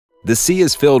The sea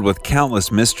is filled with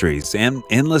countless mysteries and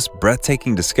endless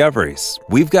breathtaking discoveries.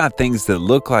 We've got things that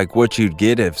look like what you'd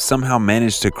get if somehow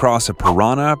managed to cross a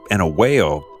piranha and a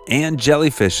whale, and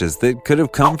jellyfishes that could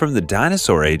have come from the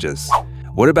dinosaur ages.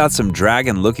 What about some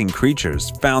dragon-looking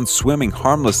creatures found swimming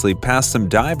harmlessly past some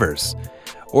divers?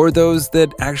 Or those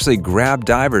that actually grab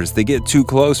divers that get too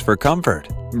close for comfort?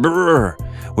 Brrr!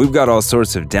 We've got all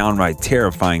sorts of downright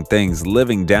terrifying things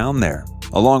living down there,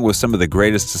 along with some of the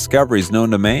greatest discoveries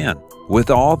known to man. With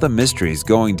all the mysteries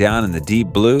going down in the deep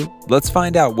blue, let's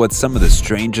find out what some of the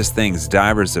strangest things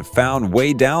divers have found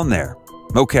way down there.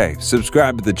 Okay,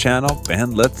 subscribe to the channel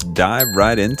and let's dive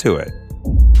right into it.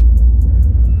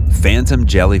 Phantom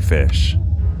jellyfish.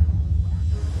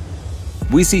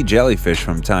 We see jellyfish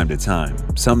from time to time,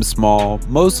 some small,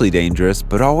 mostly dangerous,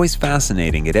 but always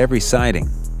fascinating at every sighting.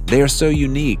 They are so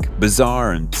unique,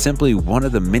 bizarre, and simply one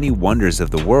of the many wonders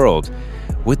of the world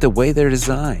with the way they're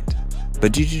designed.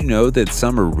 But did you know that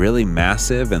some are really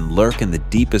massive and lurk in the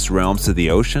deepest realms of the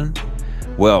ocean?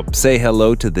 Well, say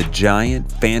hello to the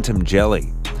giant phantom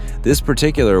jelly. This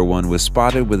particular one was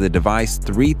spotted with a device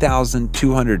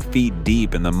 3,200 feet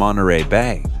deep in the Monterey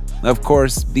Bay. Of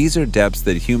course, these are depths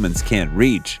that humans can't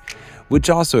reach, which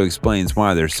also explains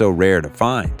why they're so rare to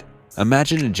find.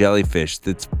 Imagine a jellyfish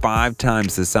that's 5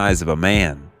 times the size of a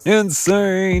man.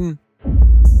 Insane!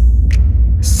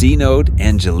 Cenote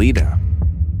Angelita.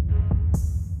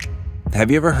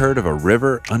 Have you ever heard of a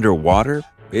river underwater?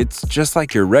 It's just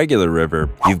like your regular river.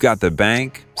 You've got the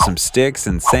bank, some sticks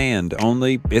and sand,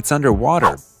 only it's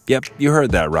underwater. Yep, you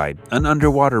heard that right, an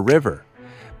underwater river.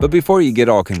 But before you get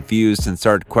all confused and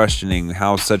start questioning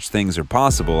how such things are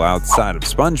possible outside of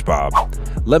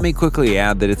SpongeBob, let me quickly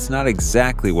add that it's not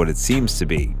exactly what it seems to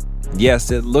be. Yes,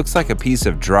 it looks like a piece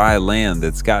of dry land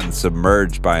that's gotten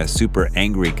submerged by a super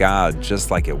angry god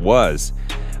just like it was,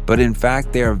 but in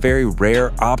fact they are very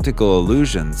rare optical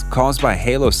illusions caused by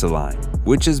halosaline,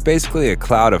 which is basically a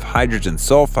cloud of hydrogen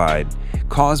sulfide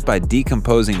caused by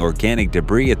decomposing organic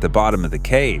debris at the bottom of the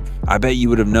cave. I bet you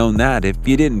would have known that if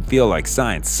you didn't feel like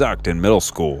science sucked in middle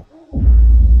school.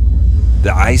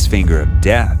 The ice finger of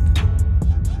death.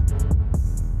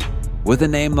 With a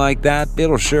name like that,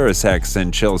 it'll sure as heck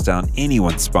send chills down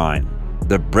anyone's spine.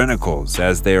 The brinicles,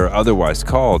 as they are otherwise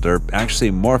called, are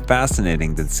actually more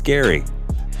fascinating than scary.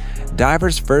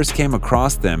 Divers first came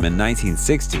across them in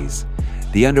 1960s.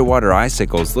 The underwater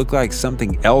icicles look like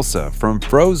something Elsa from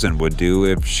Frozen would do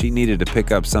if she needed to pick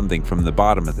up something from the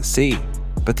bottom of the sea.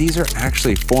 But these are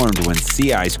actually formed when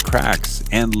sea ice cracks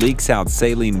and leaks out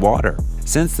saline water.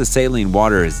 Since the saline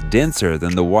water is denser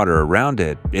than the water around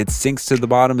it, it sinks to the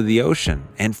bottom of the ocean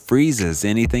and freezes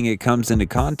anything it comes into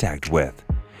contact with.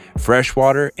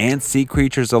 Freshwater and sea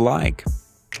creatures alike.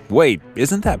 Wait,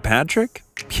 isn't that Patrick?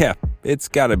 Yeah, it's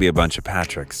gotta be a bunch of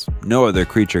Patricks. No other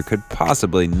creature could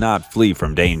possibly not flee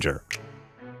from danger.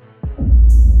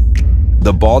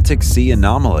 The Baltic Sea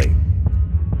Anomaly.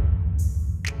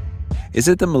 Is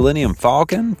it the Millennium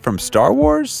Falcon from Star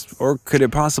Wars? Or could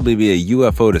it possibly be a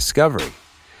UFO discovery?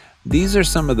 These are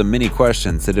some of the many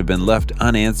questions that have been left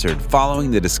unanswered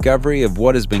following the discovery of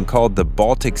what has been called the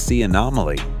Baltic Sea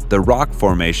Anomaly. The rock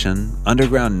formation,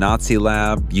 underground Nazi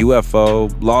lab,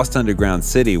 UFO, lost underground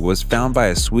city was found by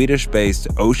a Swedish-based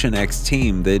Ocean X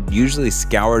team that usually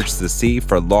scours the sea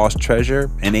for lost treasure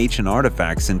and ancient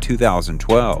artifacts in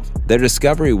 2012. Their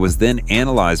discovery was then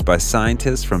analyzed by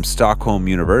scientists from Stockholm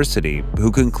University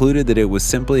who concluded that it was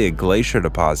simply a glacier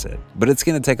deposit. But it's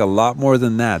going to take a lot more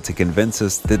than that to convince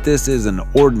us that this is an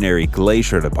ordinary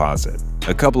glacier deposit.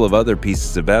 A couple of other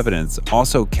pieces of evidence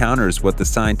also counters what the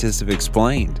scientists have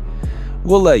explained.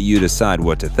 We'll let you decide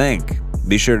what to think.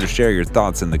 Be sure to share your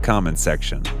thoughts in the comments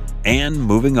section. And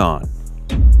moving on.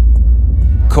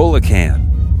 Coelacanth.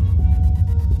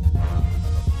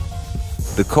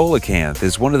 The coelacanth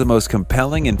is one of the most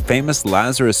compelling and famous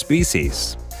Lazarus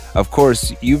species. Of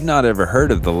course, you've not ever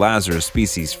heard of the Lazarus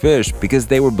species fish because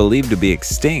they were believed to be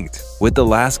extinct, with the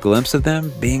last glimpse of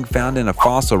them being found in a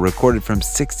fossil recorded from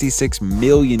 66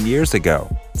 million years ago.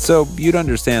 So you'd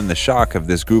understand the shock of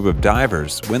this group of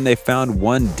divers when they found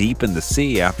one deep in the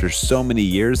sea after so many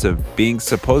years of being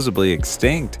supposedly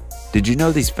extinct. Did you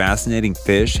know these fascinating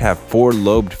fish have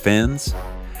 4-lobed fins?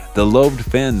 The lobed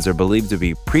fins are believed to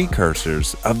be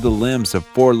precursors of the limbs of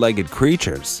 4-legged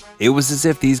creatures. It was as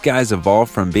if these guys evolved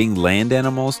from being land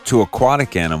animals to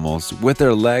aquatic animals, with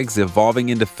their legs evolving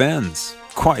into fins.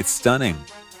 Quite stunning.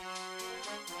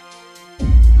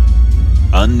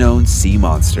 Unknown sea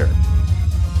monster.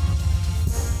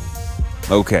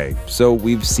 Okay, so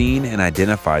we've seen and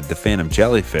identified the phantom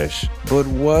jellyfish, but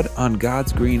what on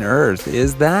God's green earth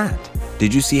is that?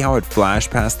 Did you see how it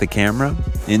flashed past the camera?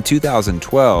 In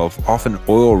 2012, off an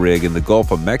oil rig in the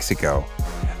Gulf of Mexico,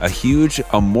 a huge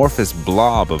amorphous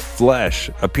blob of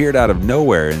flesh appeared out of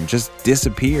nowhere and just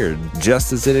disappeared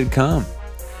just as it had come.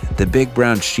 The big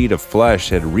brown sheet of flesh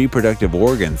had reproductive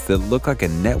organs that looked like a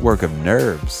network of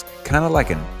nerves, kind of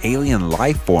like an alien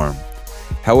life form.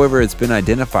 However, it's been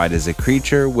identified as a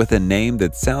creature with a name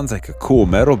that sounds like a cool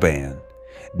metal band,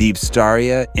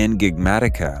 Deepstaria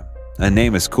enigmatica, a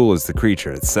name as cool as the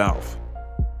creature itself.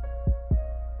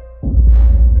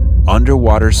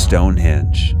 Underwater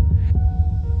Stonehenge.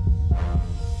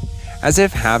 As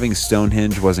if having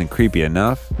Stonehenge wasn't creepy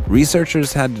enough,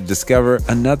 researchers had to discover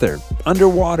another,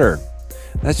 underwater.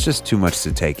 That's just too much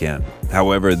to take in.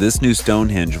 However, this new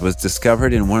Stonehenge was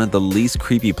discovered in one of the least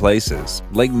creepy places,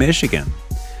 Lake Michigan.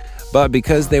 But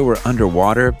because they were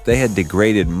underwater, they had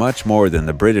degraded much more than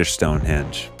the British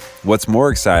Stonehenge. What's more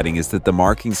exciting is that the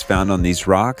markings found on these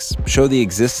rocks show the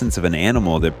existence of an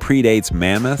animal that predates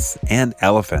mammoths and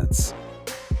elephants.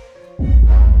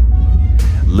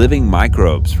 Living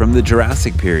microbes from the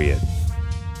Jurassic period.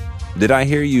 Did I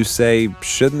hear you say,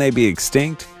 shouldn't they be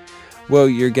extinct? Well,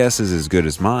 your guess is as good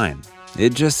as mine.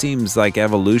 It just seems like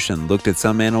evolution looked at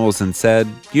some animals and said,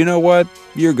 you know what,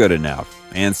 you're good enough,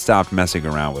 and stopped messing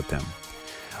around with them.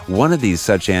 One of these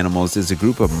such animals is a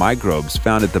group of microbes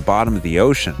found at the bottom of the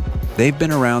ocean. They've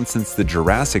been around since the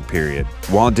Jurassic period.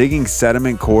 While digging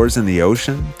sediment cores in the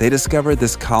ocean, they discovered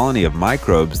this colony of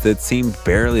microbes that seemed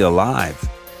barely alive.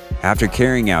 After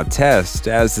carrying out tests,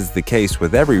 as is the case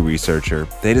with every researcher,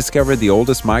 they discovered the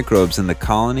oldest microbes in the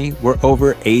colony were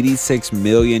over 86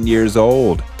 million years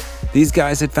old. These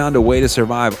guys had found a way to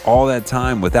survive all that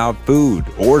time without food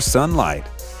or sunlight.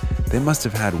 They must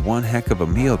have had one heck of a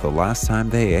meal the last time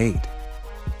they ate.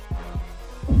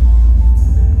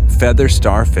 Feather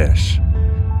starfish.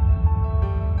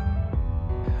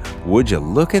 Would you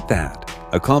look at that?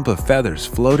 A clump of feathers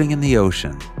floating in the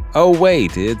ocean. Oh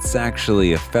wait, it's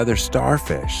actually a feather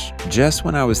starfish. Just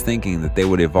when I was thinking that they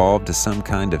would evolve to some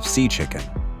kind of sea chicken.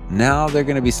 Now they're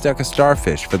going to be stuck as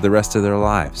starfish for the rest of their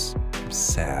lives.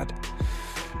 Sad.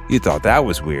 You thought that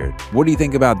was weird. What do you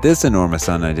think about this enormous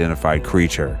unidentified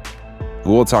creature?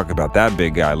 We'll talk about that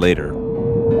big guy later.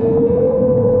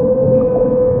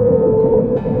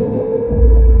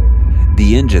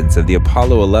 The engines of the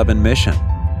Apollo 11 mission.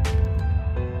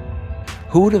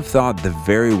 Who would have thought the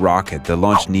very rocket that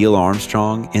launched Neil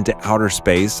Armstrong into outer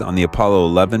space on the Apollo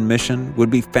 11 mission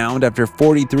would be found after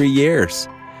 43 years?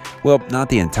 Well, not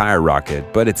the entire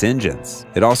rocket, but its engines.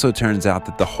 It also turns out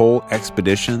that the whole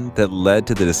expedition that led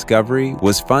to the discovery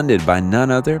was funded by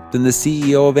none other than the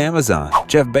CEO of Amazon,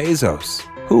 Jeff Bezos.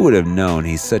 Who would have known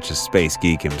he's such a space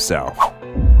geek himself?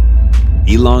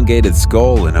 Elongated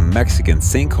skull in a Mexican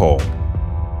sinkhole.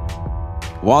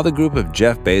 While the group of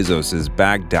Jeff Bezos'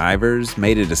 backed divers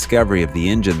made a discovery of the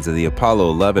engines of the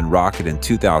Apollo 11 rocket in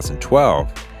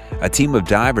 2012, a team of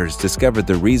divers discovered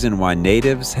the reason why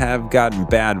natives have gotten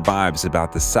bad vibes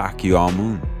about the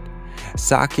Sakyawmun.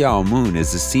 Sakyawmun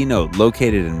is a cenote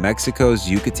located in Mexico's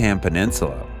Yucatan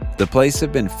Peninsula. The place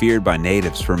had been feared by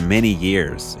natives for many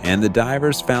years, and the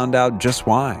divers found out just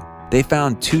why. They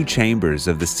found 2 chambers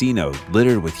of the cenote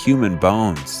littered with human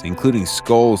bones, including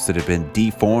skulls that had been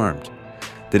deformed.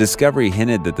 The discovery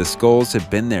hinted that the skulls had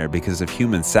been there because of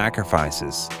human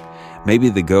sacrifices. Maybe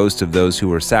the ghost of those who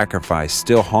were sacrificed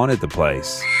still haunted the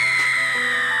place.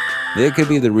 It could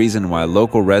be the reason why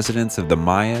local residents of the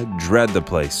Maya dread the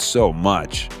place so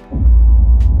much.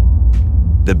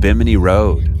 The Bimini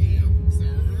Road.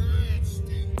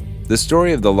 The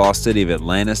story of the lost city of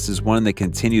Atlantis is one that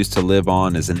continues to live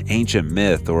on as an ancient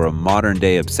myth or a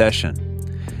modern-day obsession.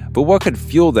 But what could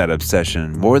fuel that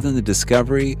obsession more than the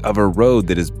discovery of a road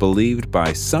that is believed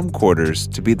by some quarters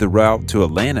to be the route to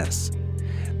Atlantis?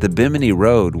 The Bimini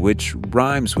Road, which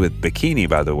rhymes with bikini,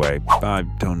 by the way. I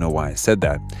don't know why I said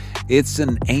that. It's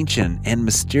an ancient and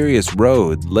mysterious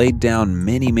road laid down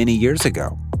many, many years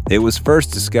ago. It was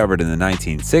first discovered in the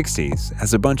 1960s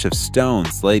as a bunch of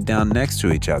stones laid down next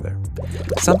to each other.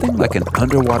 Something like an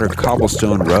underwater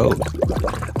cobblestone road.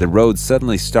 The road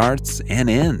suddenly starts and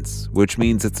ends, which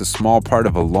means it's a small part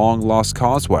of a long-lost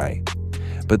causeway.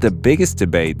 But the biggest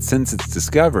debate since its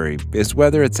discovery is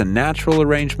whether it's a natural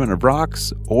arrangement of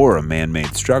rocks or a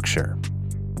man-made structure.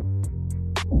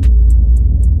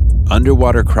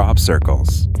 Underwater crop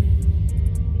circles.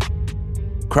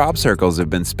 Crop circles have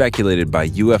been speculated by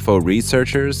UFO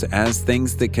researchers as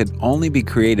things that could only be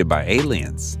created by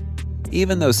aliens,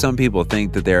 even though some people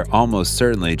think that they're almost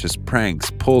certainly just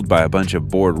pranks pulled by a bunch of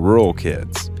bored rural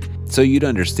kids. so you'd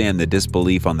understand the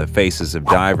disbelief on the faces of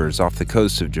divers off the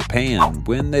coast of Japan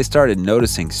when they started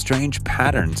noticing strange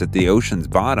patterns at the ocean's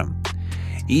bottom,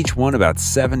 each one about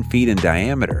 7 feet in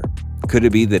diameter. Could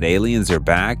it be that aliens are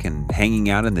back and hanging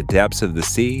out in the depths of the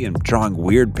sea and drawing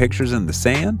weird pictures in the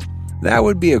sand? That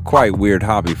would be a quite weird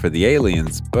hobby for the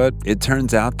aliens, but it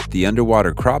turns out that the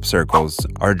underwater crop circles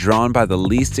are drawn by the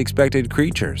least expected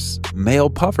creatures, male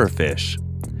pufferfish.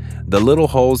 The little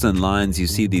holes and lines you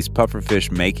see these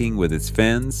pufferfish making with its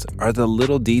fins are the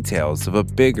little details of a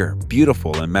bigger,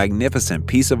 beautiful, and magnificent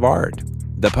piece of art.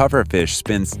 The pufferfish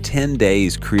spends 10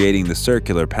 days creating the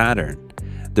circular pattern.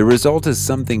 The result is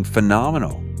something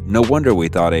phenomenal. No wonder we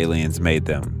thought aliens made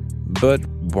them. But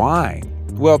why?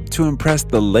 Well, to impress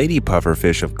the lady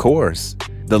pufferfish, of course.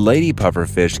 The lady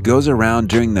pufferfish goes around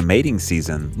during the mating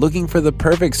season looking for the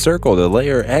perfect circle to lay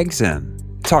her eggs in.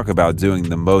 Talk about doing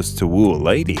the most to woo a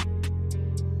lady.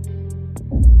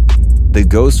 The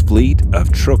Ghost Fleet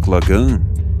of Truk Lagoon.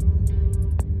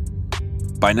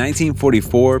 By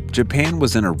 1944, Japan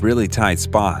was in a really tight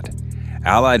spot.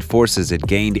 Allied forces had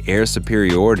gained air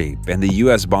superiority, and the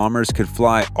US bombers could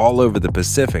fly all over the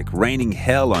Pacific, raining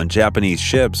hell on Japanese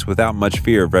ships without much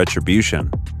fear of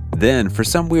retribution. Then, for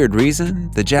some weird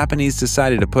reason, the Japanese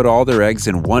decided to put all their eggs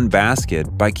in one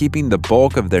basket by keeping the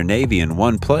bulk of their navy in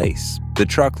one place, the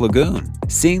Truk Lagoon.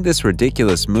 Seeing this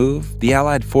ridiculous move, the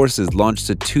Allied forces launched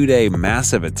a 2-day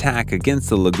massive attack against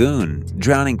the lagoon,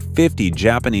 drowning 50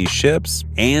 Japanese ships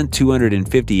and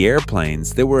 250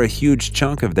 airplanes that were a huge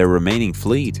chunk of their remaining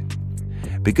fleet.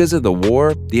 Because of the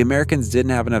war, the Americans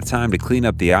didn't have enough time to clean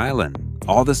up the island.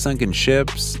 All the sunken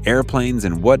ships, airplanes,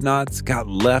 and whatnots got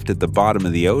left at the bottom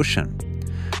of the ocean.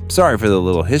 Sorry for the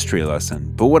little history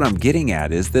lesson, but what I'm getting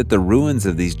at is that the ruins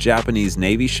of these Japanese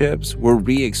Navy ships were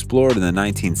re-explored in the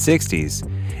 1960s,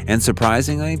 and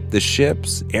surprisingly, the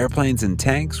ships, airplanes, and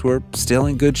tanks were still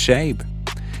in good shape.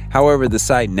 However, the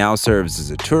site now serves as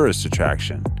a tourist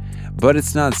attraction, but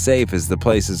it's not safe as the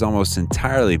place is almost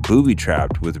entirely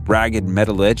booby-trapped with ragged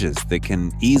metal edges that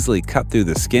can easily cut through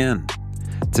the skin.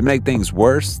 To make things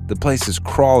worse, the place is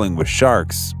crawling with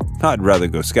sharks. I'd rather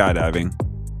go skydiving.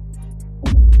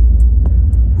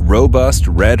 Robust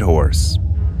red horse.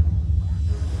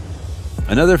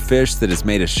 Another fish that has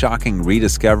made a shocking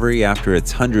rediscovery after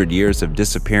its 100 years of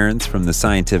disappearance from the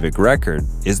scientific record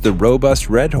is the robust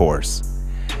red horse.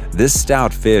 This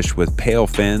stout fish with pale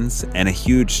fins and a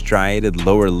huge striated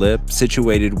lower lip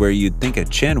situated where you'd think a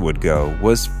chin would go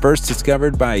was first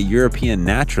discovered by a European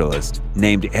naturalist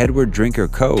named Edward Drinker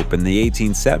Cope in the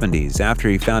 1870s after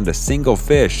he found a single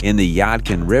fish in the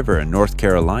Yadkin River in North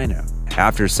Carolina.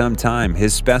 After some time,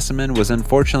 his specimen was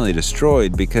unfortunately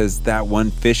destroyed because that one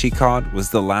fish he caught was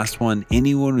the last one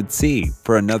anyone would see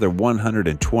for another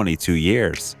 122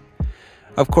 years.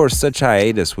 Of course, such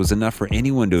hiatus was enough for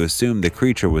anyone to assume the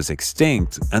creature was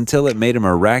extinct until it made a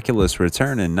miraculous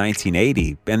return in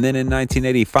 1980 and then in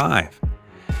 1985.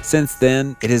 Since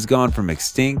then, it has gone from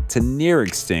extinct to near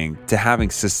extinct to having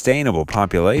sustainable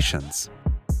populations.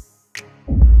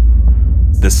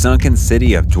 The sunken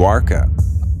city of Dwarka.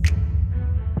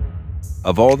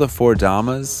 Of all the 4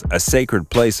 Dhamas, a sacred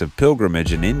place of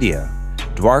pilgrimage in India,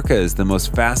 Dwarka is the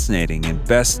most fascinating and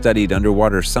best studied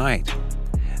underwater site.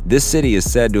 This city is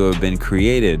said to have been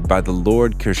created by the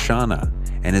Lord Krishna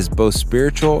and has both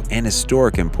spiritual and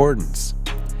historic importance.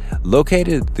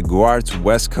 Located at the Gujarat's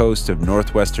west coast of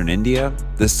northwestern India,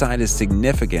 the site is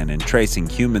significant in tracing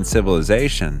human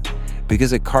civilization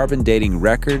because a carbon dating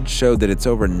record showed that it's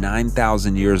over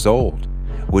 9,000 years old,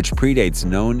 which predates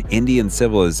known Indian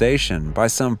civilization by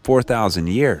some 4,000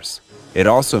 years. It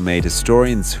also made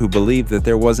historians who believe that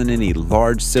there wasn't any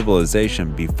large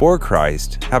civilization before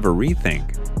Christ have a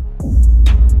rethink.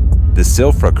 The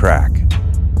Silfra Crack.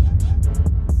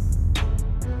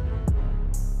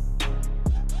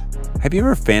 Have you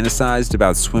ever fantasized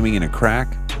about swimming in a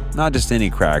crack? Not just any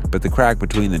crack, but the crack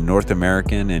between the North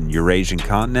American and Eurasian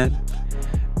continent?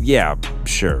 Yeah,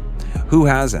 sure. Who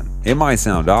hasn't? It might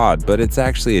sound odd, but it's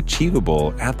actually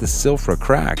achievable at the Silfra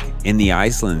Crack in the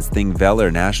Iceland's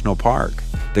Thingvellir National Park.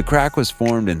 The crack was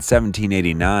formed in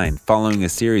 1789 following a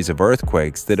series of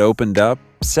earthquakes that opened up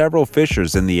several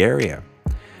fissures in the area.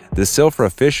 The Silfra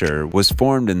Fissure was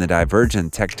formed in the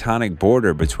divergent tectonic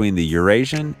border between the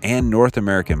Eurasian and North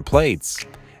American plates,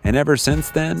 and ever since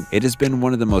then, it has been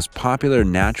one of the most popular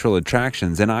natural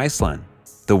attractions in Iceland.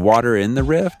 The water in the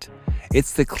rift?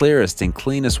 It's the clearest and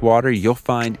cleanest water you'll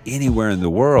find anywhere in the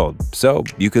world, so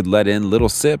you could let in little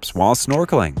sips while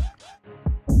snorkeling.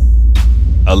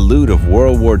 A loot of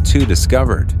World War II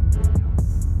discovered.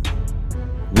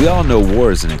 We all know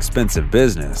war is an expensive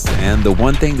business, and the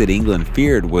one thing that England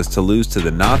feared was to lose to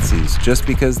the Nazis just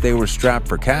because they were strapped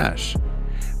for cash.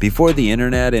 Before the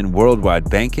internet and worldwide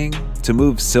banking, to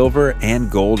move silver and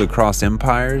gold across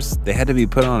empires, they had to be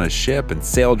put on a ship and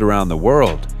sailed around the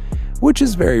world, which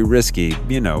is very risky,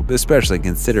 especially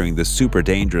considering the super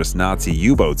dangerous Nazi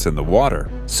U-boats in the water.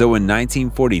 So in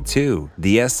 1942,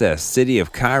 the SS City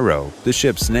of Cairo, the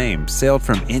ship's name, sailed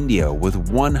from India with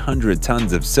 100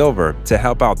 tons of silver to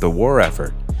help out the war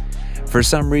effort. For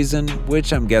some reason,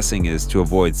 which I'm guessing is to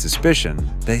avoid suspicion,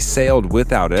 they sailed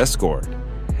without escort.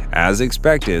 As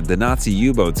expected, the Nazi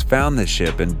U-boats found the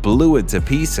ship and blew it to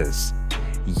pieces.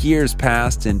 Years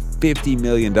passed and $50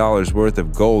 million worth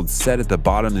of gold set at the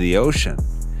bottom of the ocean,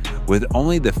 with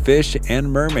only the fish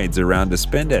and mermaids around to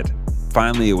spend it.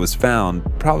 Finally, it was found,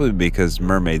 probably because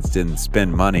mermaids didn't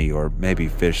spend money, or maybe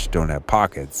fish don't have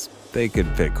pockets they could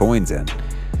fit coins in.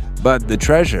 But the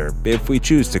treasure, if we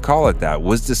choose to call it that,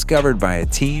 was discovered by a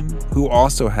team who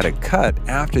also had a cut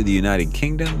after the United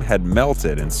Kingdom had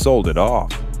melted and sold it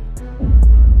off.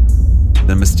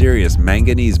 The mysterious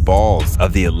manganese balls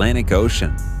of the Atlantic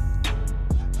Ocean.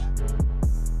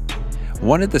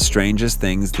 One of the strangest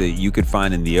things that you could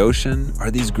find in the ocean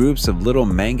are these groups of little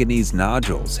manganese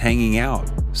nodules hanging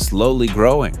out, slowly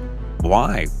growing.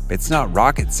 Why? It's not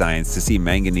rocket science to see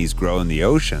manganese grow in the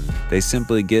ocean. They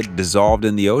simply get dissolved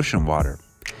in the ocean water,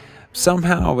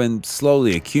 somehow, and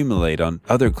slowly accumulate on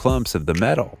other clumps of the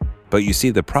metal. But you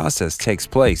see, the process takes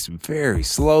place very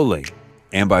slowly.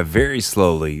 And by very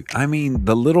slowly, I mean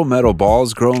the little metal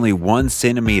balls grow only 1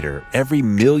 centimeter every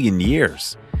million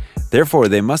years. Therefore,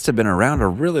 they must have been around a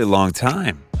really long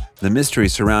time. The mystery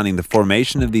surrounding the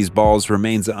formation of these balls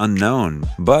remains unknown,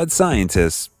 but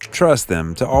scientists, trust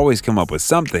them to always come up with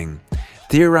something,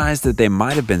 theorize that they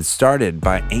might have been started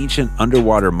by ancient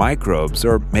underwater microbes,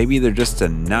 or maybe they're just a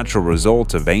natural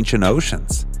result of ancient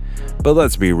oceans. But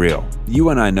let's be real, you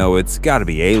and I know it's gotta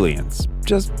be aliens.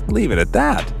 Just leave it at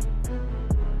that.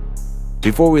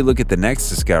 Before we look at the next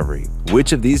discovery,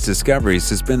 which of these discoveries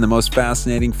has been the most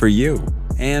fascinating for you?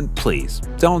 And please,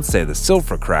 don't say the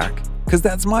sulfur crack, because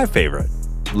that's my favorite.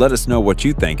 Let us know what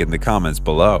you think in the comments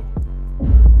below.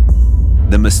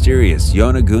 The mysterious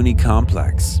Yonaguni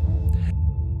Complex.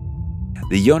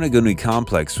 The Yonaguni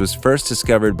Complex was first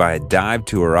discovered by a dive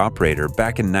tour operator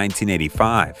back in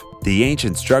 1985. The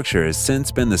ancient structure has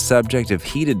since been the subject of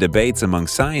heated debates among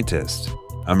scientists.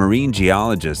 A marine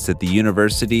geologist at the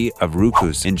University of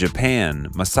Ryukyu in Japan,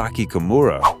 Masaki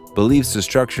Komura, believes the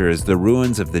structure is the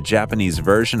ruins of the Japanese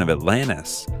version of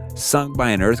Atlantis, sunk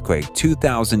by an earthquake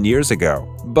 2,000 years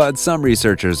ago. But some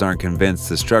researchers aren't convinced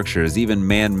the structure is even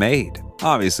man-made.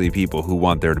 Obviously, people who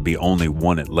want there to be only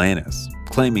one Atlantis,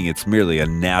 claiming it's merely a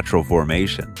natural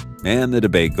formation. And the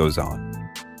debate goes on.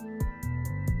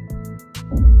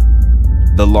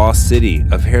 The Lost City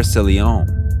of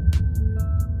Hersilion.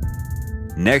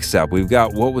 Next up, we've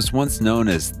got what was once known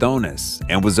as Thonis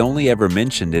and was only ever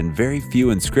mentioned in very few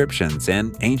inscriptions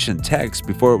and ancient texts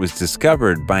before it was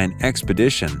discovered by an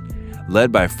expedition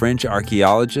led by French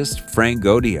archaeologist Frank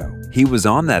Goddio. He was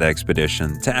on that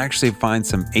expedition to actually find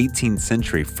some 18th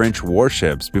century French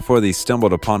warships before they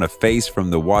stumbled upon a face from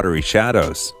the watery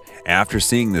shadows. After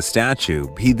seeing the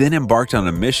statue, he then embarked on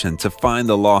a mission to find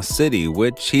the lost city,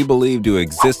 which he believed to have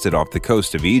existed off the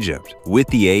coast of Egypt. With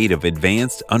the aid of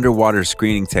advanced underwater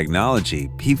screening technology,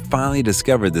 he finally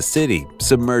discovered the city,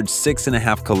 submerged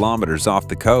 6.5 kilometers off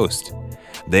the coast.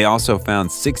 They also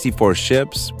found 64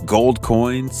 ships, gold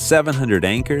coins, 700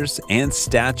 anchors, and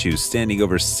statues standing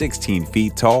over 16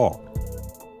 feet tall.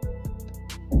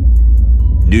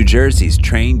 New Jersey's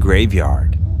train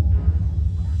graveyard.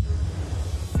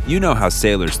 You know how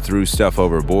sailors threw stuff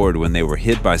overboard when they were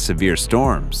hit by severe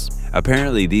storms.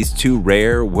 Apparently, these two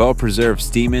rare, well-preserved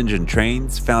steam engine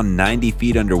trains found 90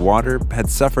 feet underwater had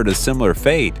suffered a similar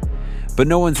fate, but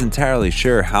no one's entirely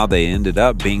sure how they ended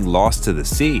up being lost to the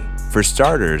sea. For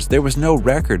starters, there was no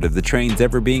record of the trains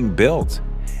ever being built,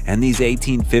 and these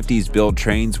 1850s built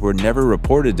trains were never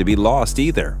reported to be lost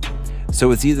either.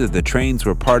 So it's either the trains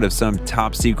were part of some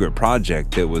top-secret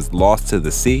project that was lost to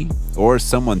the sea, or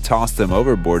someone tossed them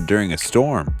overboard during a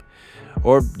storm.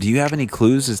 Or do you have any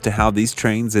clues as to how these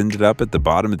trains ended up at the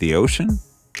bottom of the ocean?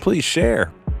 Please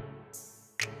share.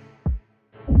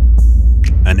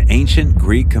 An ancient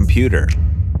Greek computer.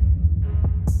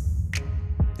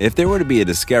 If there were to be a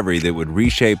discovery that would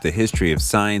reshape the history of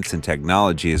science and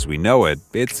technology as we know it,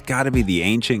 it's got to be the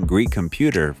ancient Greek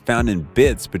computer found in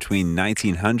bits between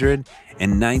 1900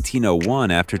 and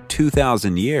 1901 after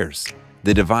 2,000 years.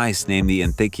 The device, named the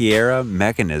Antikythera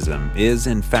mechanism, is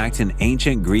in fact an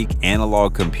ancient Greek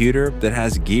analog computer that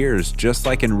has gears just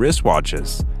like in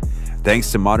wristwatches.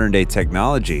 Thanks to modern-day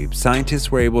technology,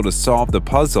 scientists were able to solve the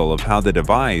puzzle of how the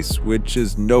device, which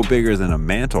is no bigger than a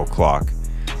mantle clock,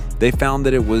 they found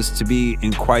that it was to be,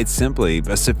 and quite simply,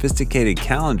 a sophisticated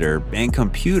calendar and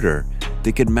computer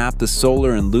that could map the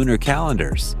solar and lunar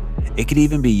calendars. It could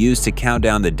even be used to count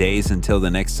down the days until the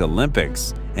next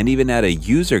Olympics, and even had a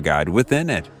user guide within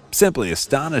it. Simply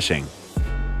astonishing.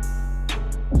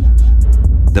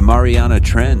 The Mariana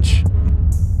Trench.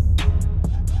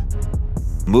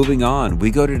 Moving on, we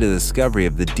go to the discovery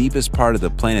of the deepest part of the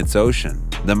planet's ocean,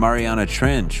 the Mariana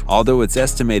Trench. Although its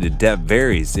estimated depth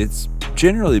varies, it's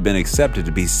generally been accepted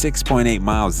to be 6.8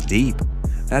 miles deep.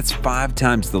 That's 5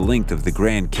 times the length of the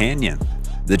Grand Canyon.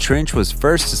 The trench was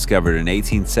first discovered in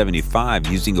 1875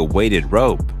 using a weighted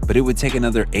rope, but it would take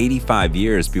another 85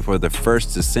 years before the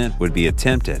first descent would be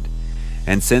attempted.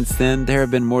 And since then, there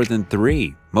have been more than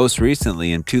 3, most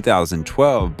recently in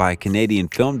 2012 by Canadian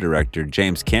film director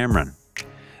James Cameron.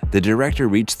 The director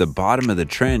reached the bottom of the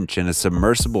trench in a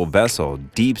submersible vessel,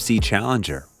 Deep Sea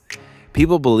Challenger.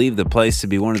 People believe the place to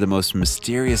be one of the most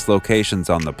mysterious locations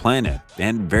on the planet,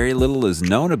 and very little is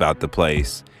known about the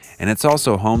place, and it's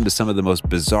also home to some of the most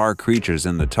bizarre creatures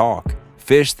in the talk.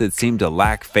 Fish that seem to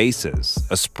lack faces,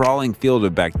 a sprawling field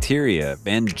of bacteria,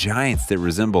 and giants that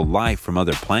resemble life from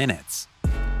other planets.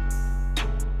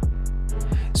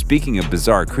 Speaking of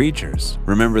bizarre creatures,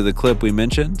 remember the clip we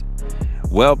mentioned?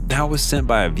 Well, that was sent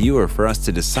by a viewer for us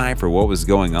to decipher what was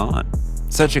going on.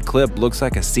 Such a clip looks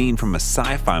like a scene from a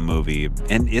sci-fi movie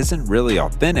and isn't really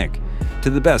authentic, to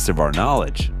the best of our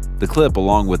knowledge. The clip,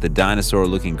 along with the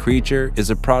dinosaur-looking creature, is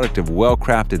a product of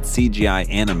well-crafted CGI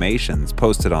animations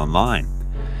posted online.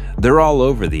 They're all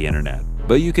over the internet,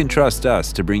 but you can trust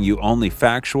us to bring you only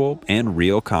factual and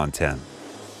real content.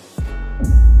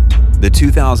 The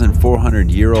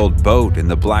 2,400-year-old boat in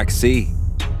the Black Sea.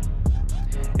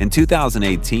 In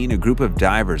 2018, a group of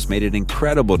divers made an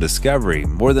incredible discovery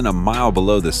more than a mile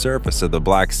below the surface of the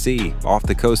Black Sea off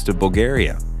the coast of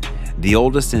Bulgaria, the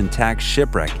oldest intact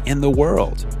shipwreck in the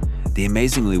world. The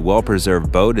amazingly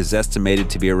well-preserved boat is estimated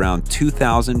to be around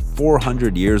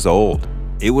 2,400 years old.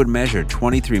 It would measure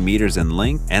 23 meters in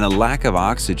length, and a lack of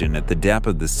oxygen at the depth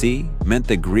of the sea meant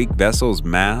the Greek vessel's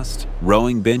mast,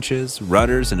 rowing benches,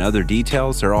 rudders, and other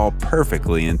details are all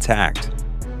perfectly intact.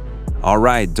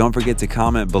 Alright, don't forget to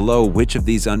comment below which of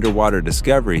these underwater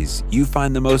discoveries you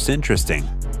find the most interesting.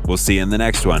 We'll see you in the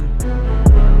next one.